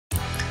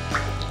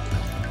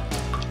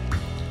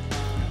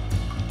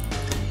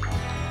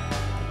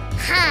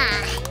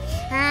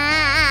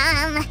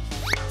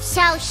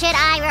So should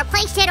I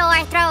replace it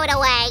or throw it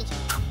away?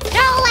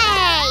 Throw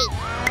away!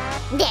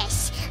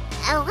 This.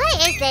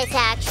 What is this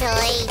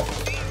actually?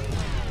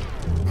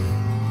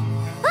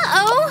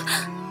 Uh-oh!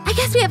 I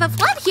guess we have a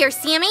flood here,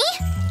 Sammy.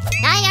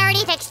 I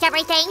already fixed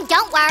everything,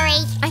 don't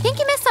worry. I think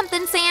you missed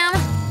something, Sam.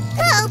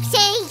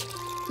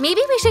 Oopsie!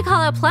 Maybe we should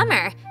call a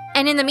plumber.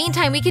 And in the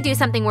meantime, we could do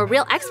something we're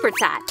real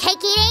experts at. Cake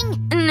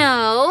eating?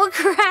 No,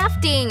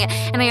 crafting.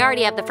 And I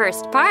already have the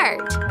first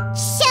part.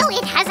 So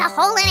it has a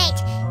hole in it.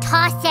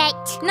 Toss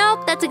it.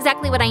 Nope, that's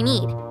exactly what I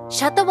need.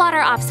 Shut the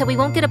water off so we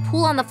won't get a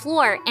pool on the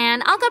floor,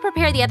 and I'll go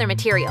prepare the other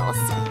materials.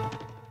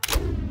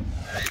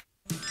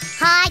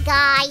 Hi,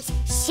 guys.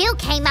 Sue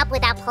came up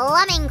with a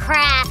plumbing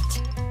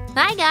craft.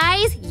 Hi,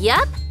 guys.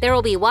 Yup, there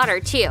will be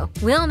water, too.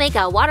 We'll make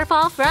a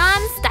waterfall from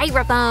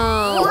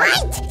styrofoam.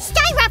 What?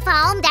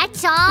 Styrofoam,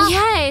 that's all?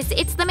 Yes,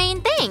 it's the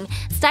main thing.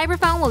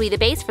 Styrofoam will be the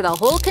base for the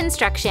whole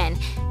construction.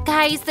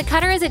 Guys, the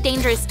cutter is a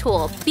dangerous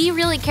tool. Be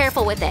really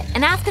careful with it,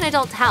 and ask an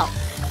adult to help.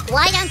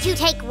 Why don't you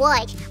take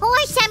wood?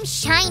 Or some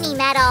shiny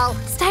metal?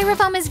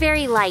 Styrofoam is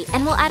very light,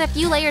 and we'll add a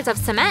few layers of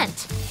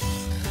cement.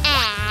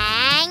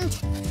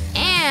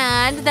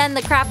 And then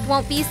the craft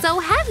won't be so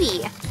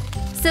heavy.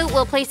 So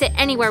we'll place it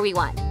anywhere we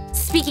want.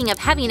 Speaking of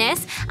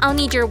heaviness, I'll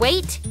need your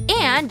weight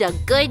and a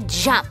good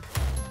jump.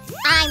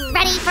 I'm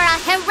ready for a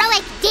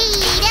heroic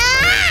deed!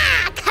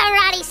 Ah!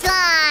 Karate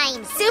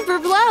slime! Super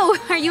blow!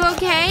 Are you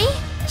okay?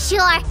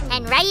 Sure,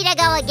 and ready to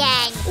go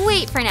again.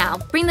 Wait for now.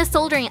 Bring the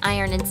soldering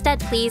iron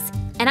instead, please.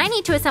 And I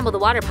need to assemble the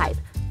water pipe.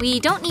 We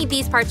don't need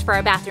these parts for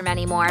our bathroom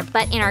anymore,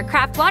 but in our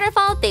craft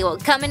waterfall, they will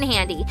come in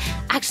handy.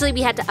 Actually,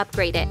 we had to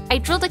upgrade it. I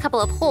drilled a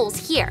couple of holes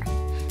here.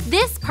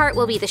 This part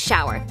will be the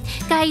shower.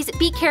 Guys,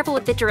 be careful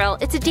with the drill.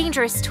 It's a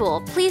dangerous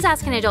tool. Please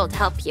ask an adult to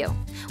help you.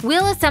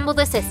 We'll assemble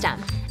the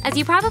system. As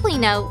you probably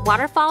know,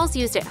 waterfalls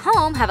used at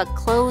home have a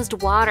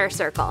closed water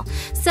circle.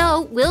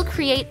 So we'll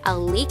create a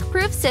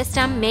leak-proof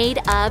system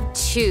made of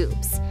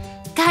tubes.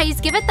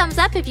 Guys, give a thumbs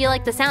up if you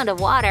like the sound of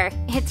water.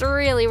 It's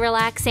really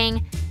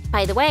relaxing.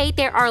 By the way,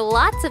 there are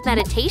lots of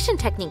meditation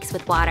techniques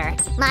with water.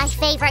 My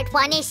favorite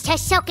one is to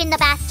soak in the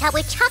bathtub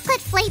with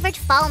chocolate-flavored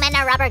foam and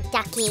a rubber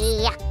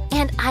ducky.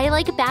 And I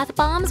like bath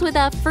bombs with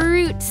a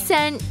fruit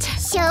scent.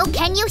 So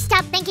can you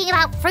stop thinking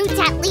about fruits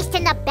at least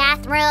in the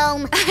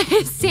bathroom?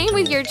 Same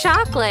with your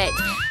chocolate.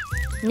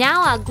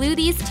 Now I'll glue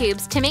these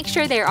tubes to make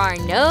sure there are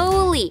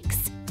no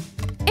leaks.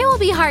 It will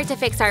be hard to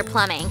fix our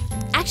plumbing.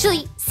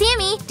 Actually,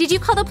 Sammy, did you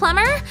call the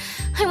plumber?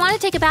 I want to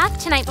take a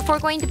bath tonight before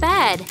going to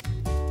bed.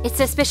 It's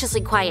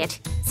suspiciously quiet.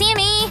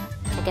 Sammy!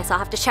 I guess I'll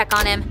have to check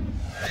on him.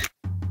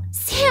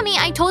 Sammy,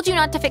 I told you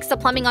not to fix the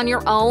plumbing on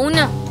your own.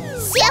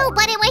 So,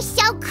 but it was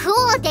so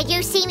cool. Did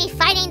you see me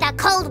fighting the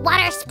cold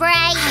water spray?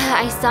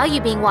 I saw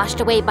you being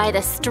washed away by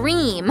the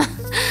stream.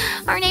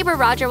 Our neighbor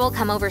Roger will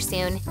come over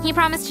soon. He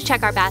promised to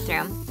check our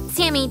bathroom.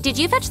 Sammy, did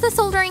you fetch the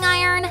soldering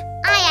iron?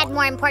 I had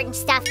more important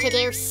stuff to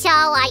do, so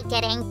I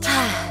didn't.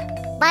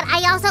 But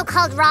I also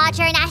called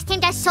Roger and asked him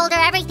to solder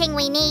everything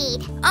we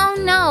need. Oh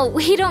no,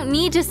 we don't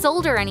need to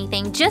solder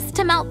anything, just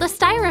to melt the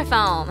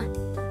styrofoam.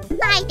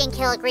 I think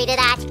he'll agree to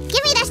that. Give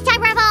me the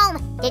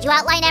styrofoam! Did you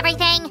outline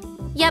everything?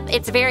 Yep,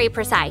 it's very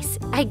precise.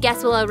 I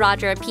guess we'll owe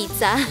Roger a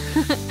pizza.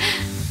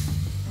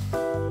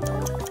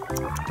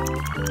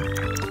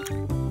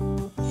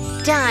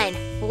 Done.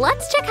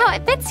 Let's check how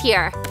it fits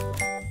here.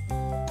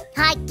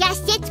 I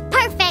guess it's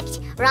perfect.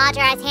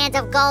 Roger has hands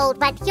of gold,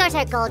 but yours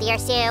are goldier,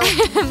 Sue.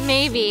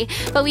 Maybe,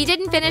 but we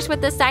didn't finish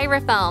with the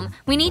styrofoam.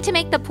 We need to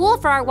make the pool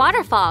for our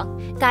waterfall.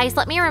 Guys,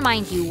 let me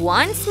remind you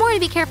once more to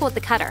be careful with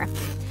the cutter.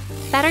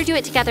 Better do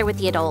it together with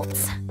the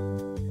adults.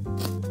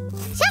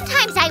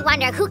 Sometimes I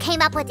wonder who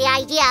came up with the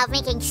idea of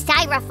making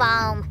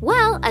styrofoam.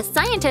 Well, a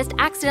scientist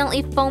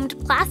accidentally foamed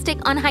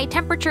plastic on high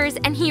temperatures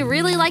and he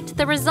really liked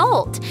the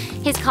result.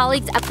 His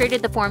colleagues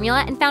upgraded the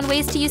formula and found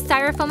ways to use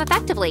styrofoam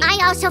effectively. I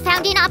also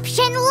found an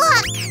option,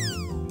 look!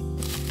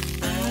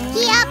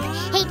 Yep,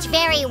 it's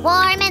very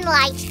warm and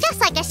light, just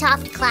like a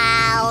soft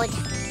cloud.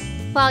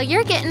 While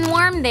you're getting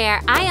warm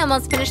there, I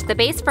almost finished the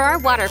base for our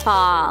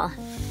waterfall.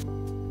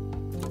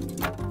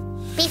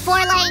 Before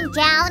laying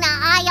down,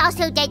 I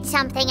also did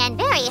something and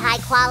very high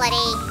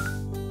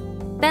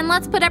quality. Then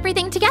let's put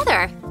everything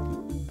together.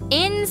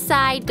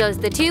 Inside goes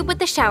the tube with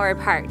the shower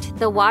part.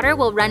 The water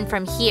will run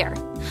from here.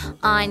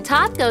 On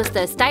top goes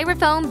the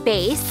styrofoam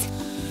base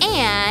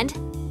and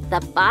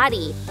the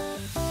body.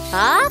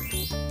 Up.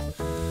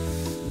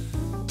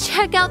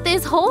 Check out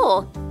this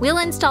hole. We'll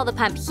install the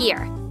pump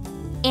here.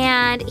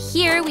 And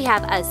here we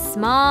have a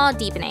small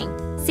deepening.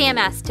 Sam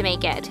asked to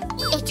make it.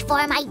 It's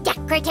for my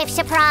decorative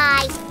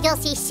surprise. You'll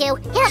see, Sue.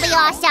 It'll be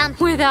awesome.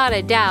 Without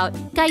a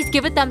doubt. Guys,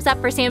 give a thumbs up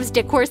for Sam's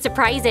decor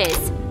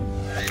surprises.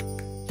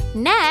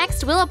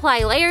 Next, we'll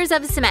apply layers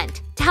of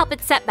cement. To help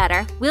it set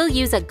better, we'll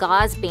use a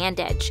gauze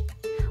bandage.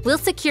 We'll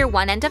secure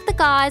one end of the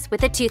gauze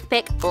with a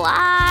toothpick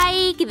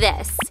like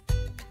this.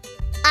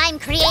 I'm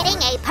creating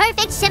a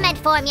perfect cement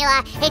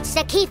formula. It's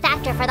the key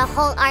factor for the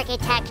whole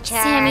architecture.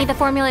 Sammy, the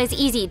formula is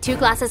easy. 2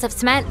 glasses of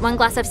cement, 1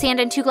 glass of sand,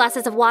 and 2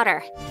 glasses of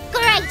water.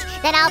 Great!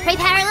 Then I'll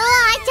prepare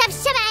lots of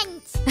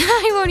cement!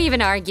 I won't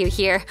even argue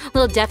here.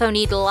 We'll defo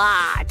need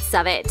lots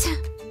of it.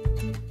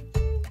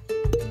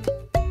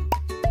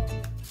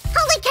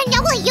 Holy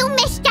cannoli, you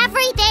missed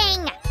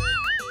everything!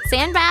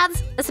 Sand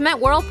baths, a cement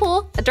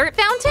whirlpool, a dirt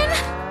fountain?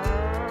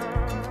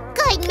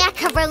 Good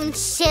macaroon,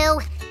 Sue.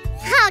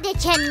 How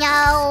did you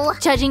know?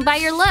 Judging by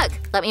your look.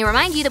 Let me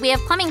remind you that we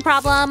have plumbing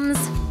problems.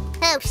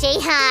 Oopsie,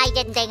 I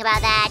didn't think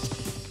about that.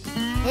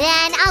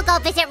 Then I'll go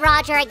visit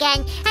Roger again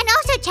and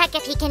also check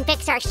if he can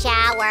fix our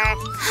shower.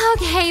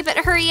 Okay, but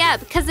hurry up,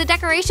 because the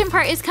decoration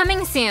part is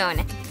coming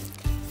soon.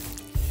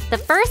 The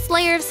first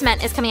layer of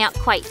cement is coming out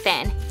quite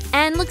thin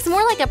and looks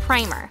more like a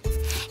primer.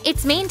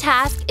 Its main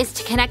task is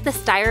to connect the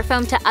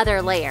styrofoam to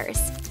other layers.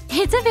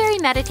 It's a very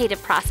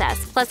meditative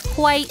process, plus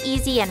quite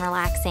easy and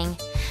relaxing.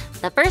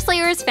 The first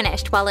layer is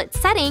finished. While it's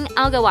setting,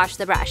 I'll go wash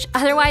the brush.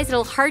 Otherwise,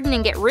 it'll harden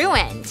and get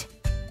ruined.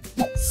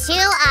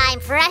 Sue, I'm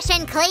fresh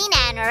and clean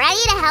and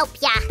ready to help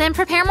ya. Then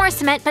prepare more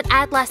cement, but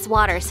add less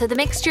water so the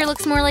mixture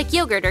looks more like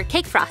yogurt or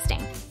cake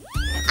frosting.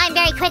 I'm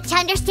very quick to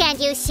understand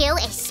you, Sue,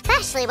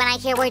 especially when I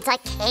hear words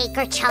like cake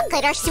or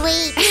chocolate or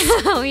sweet.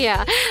 Oh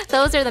yeah,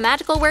 those are the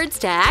magical words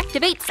to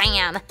activate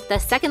Sam. The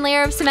second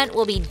layer of cement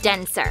will be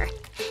denser.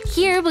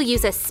 Here we'll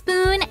use a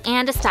spoon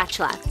and a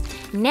spatula.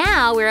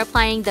 Now we're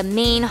applying the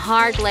main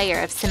hard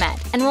layer of cement,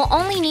 and we'll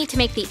only need to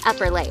make the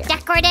upper layer.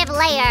 Decorative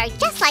layer,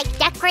 just like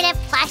decorative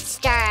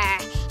plaster.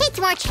 It's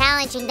more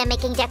challenging than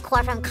making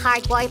decor from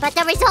cardboard, but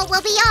the result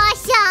will be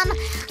awesome.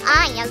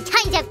 I know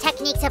tons of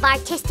techniques of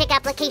artistic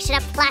application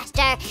of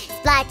plaster.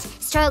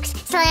 Splats, strokes,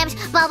 slams,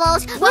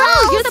 bubbles, Whoa,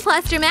 rolls. you're the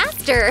plaster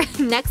master.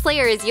 Next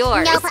layer is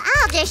yours. Nope,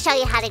 I'll just show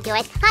you how to do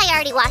it. I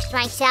already washed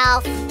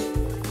myself.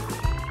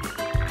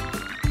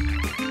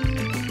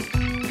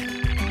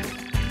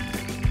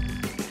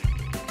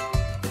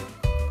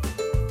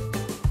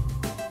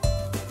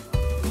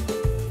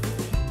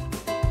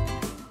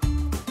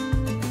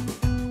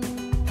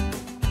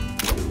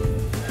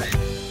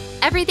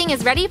 Everything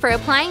is ready for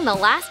applying the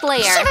last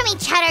layer. Shiver me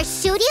cheddar,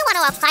 Sue, do you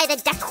want to apply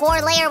the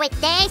decor layer with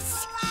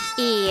this?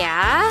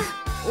 Yeah?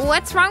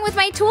 What's wrong with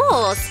my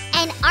tools?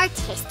 An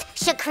artist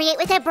should create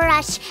with a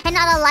brush and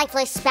not a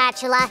lifeless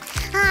spatula.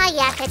 I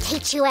have to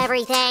teach you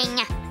everything.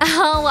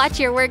 I'll watch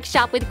your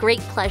workshop with great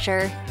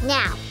pleasure.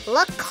 Now,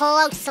 look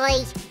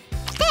closely.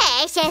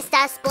 This is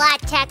the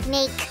splat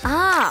technique.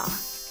 Oh.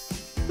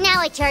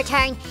 Now it's your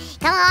turn.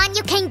 Come on,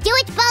 you can do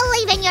it.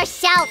 Believe in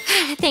yourself.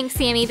 Thanks,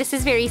 Sammy. This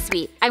is very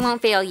sweet. I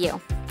won't fail you.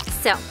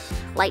 So,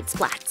 light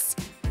splats.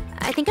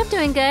 I think I'm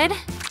doing good.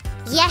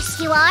 Yes,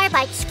 you are,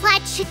 but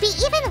splats should be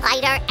even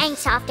lighter and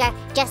softer,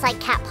 just like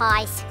cat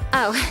paws.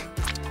 Oh.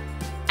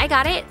 I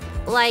got it.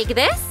 Like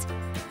this?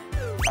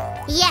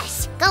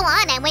 Yes, go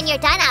on, and when you're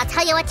done, I'll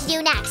tell you what to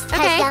do next. Because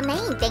Okay. the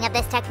main thing of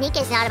this technique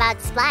is not about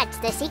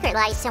splats. The secret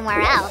lies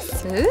somewhere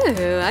else.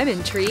 Ooh, I'm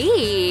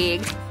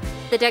intrigued.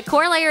 The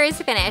decor layer is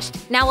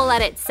finished. Now we'll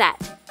let it set.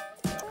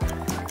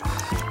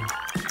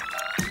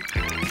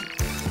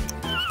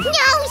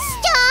 No,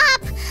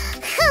 stop!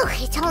 Whew,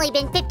 it's only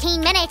been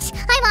 15 minutes.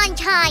 I'm on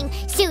time.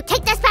 Sue,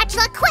 take the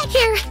spatula quick!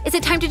 Here, is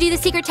it time to do the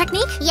secret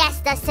technique? Yes,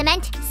 the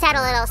cement set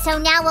a little, so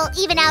now we'll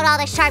even out all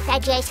the sharp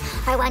edges,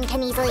 or one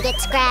can easily get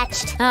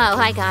scratched. Oh,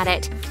 I got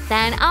it.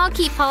 Then I'll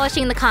keep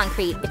polishing the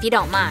concrete, if you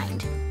don't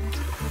mind.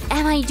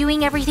 Am I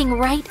doing everything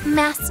right,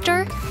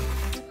 Master?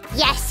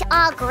 Yes,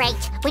 all great.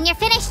 When you're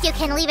finished, you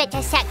can leave it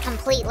to set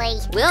completely.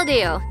 Will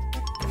do.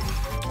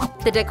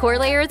 The decor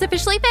layer is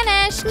officially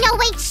finished. No,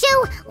 wait,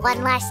 Sue!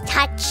 One last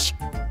touch.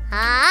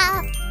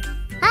 Up.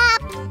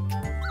 Up.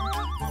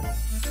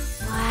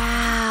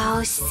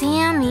 Wow,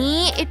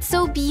 Sammy, it's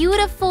so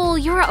beautiful.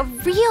 You're a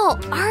real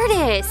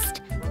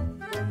artist.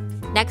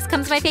 Next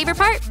comes my favorite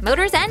part,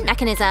 motors and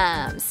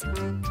mechanisms.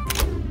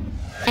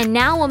 And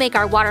now we'll make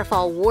our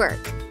waterfall work.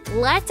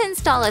 Let's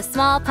install a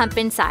small pump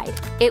inside.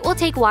 It will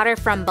take water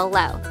from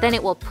below. Then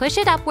it will push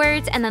it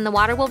upwards and then the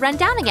water will run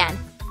down again.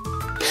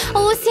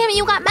 Oh, Sammy,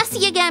 you got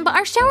messy again, but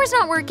our shower's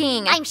not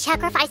working. I'm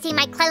sacrificing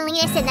my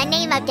cleanliness in the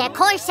name of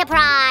decor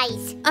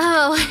surprise.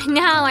 Oh,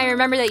 now I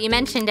remember that you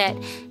mentioned it.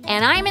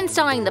 And I'm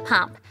installing the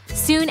pump.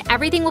 Soon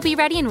everything will be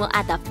ready and we'll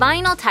add the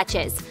final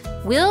touches.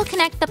 We'll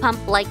connect the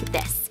pump like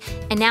this.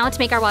 And now to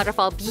make our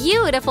waterfall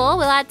beautiful,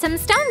 we'll add some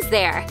stones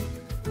there.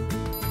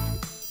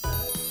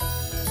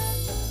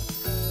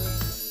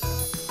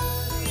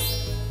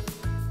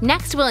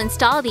 Next, we'll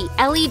install the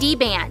LED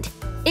band.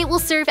 It will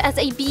serve as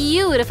a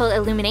beautiful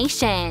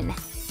illumination.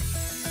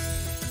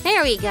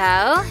 There we go.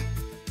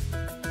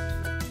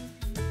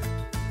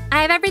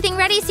 I have everything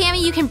ready,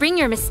 Sammy. You can bring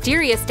your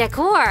mysterious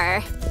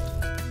decor.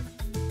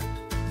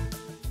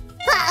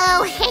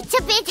 Uh-oh, it's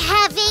a bit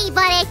heavy,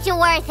 but it's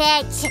worth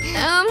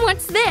it.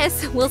 What's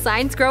this? Will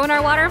signs grow in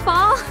our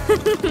waterfall?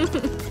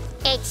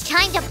 It's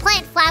time to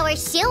plant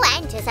flowers, Sue,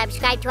 and to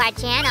subscribe to our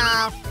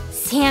channel.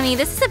 Sammy,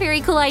 this is a very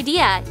cool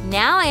idea.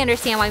 Now I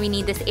understand why we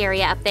need this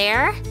area up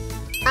there.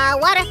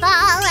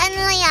 Waterfall and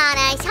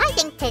lianas. I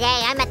think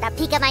today I'm at the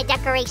peak of my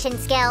decoration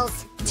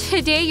skills.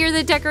 Today you're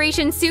the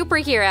decoration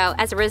superhero.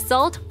 As a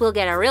result, we'll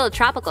get a real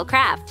tropical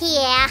craft.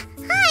 Yeah,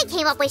 I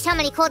came up with so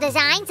many cool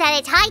designs that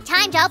it's high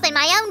time to open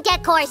my own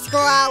decor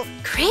school.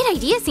 Great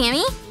idea,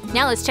 Sammy.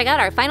 Now let's check out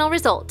our final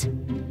result.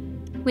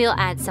 We'll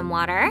add some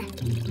water.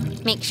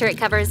 Make sure it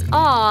covers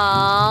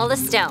all the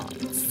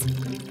stones.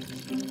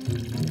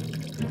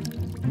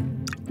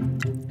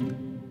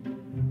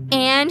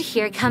 And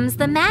here comes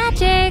the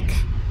magic.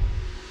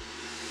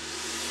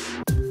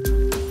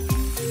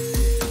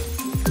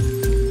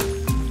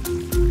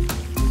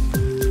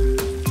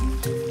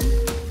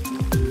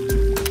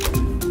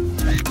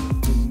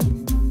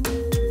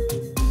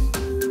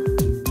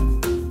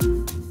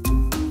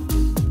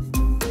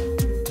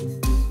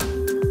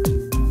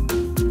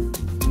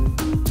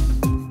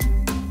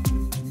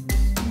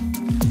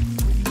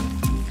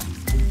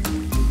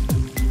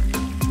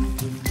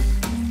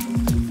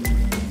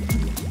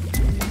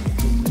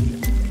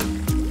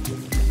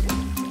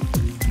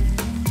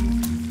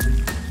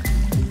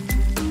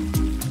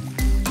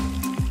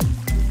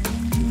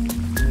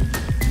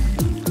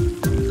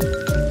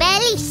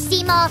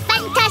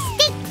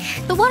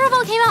 Fantastic! The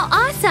waterfall came out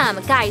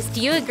awesome! Guys, do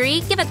you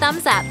agree? Give a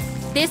thumbs up.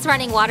 This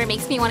running water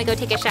makes me want to go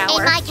take a shower.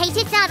 In my case,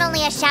 it's not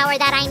only a shower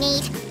that I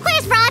need.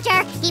 Where's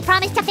Roger? He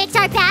promised to fix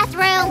our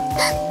bathroom.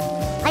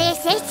 What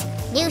is this?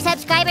 New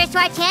subscribers to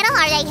our channel?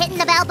 Are they hitting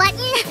the bell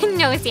button?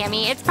 No,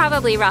 Sammy. It's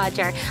probably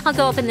Roger. I'll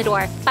go open the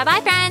door.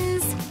 Bye-bye,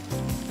 friends!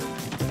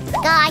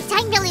 Guys,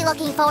 I'm really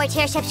looking forward to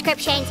your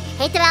subscriptions.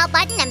 Hit the bell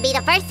button and be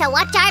the first to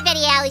watch our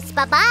videos.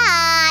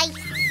 Bye-bye!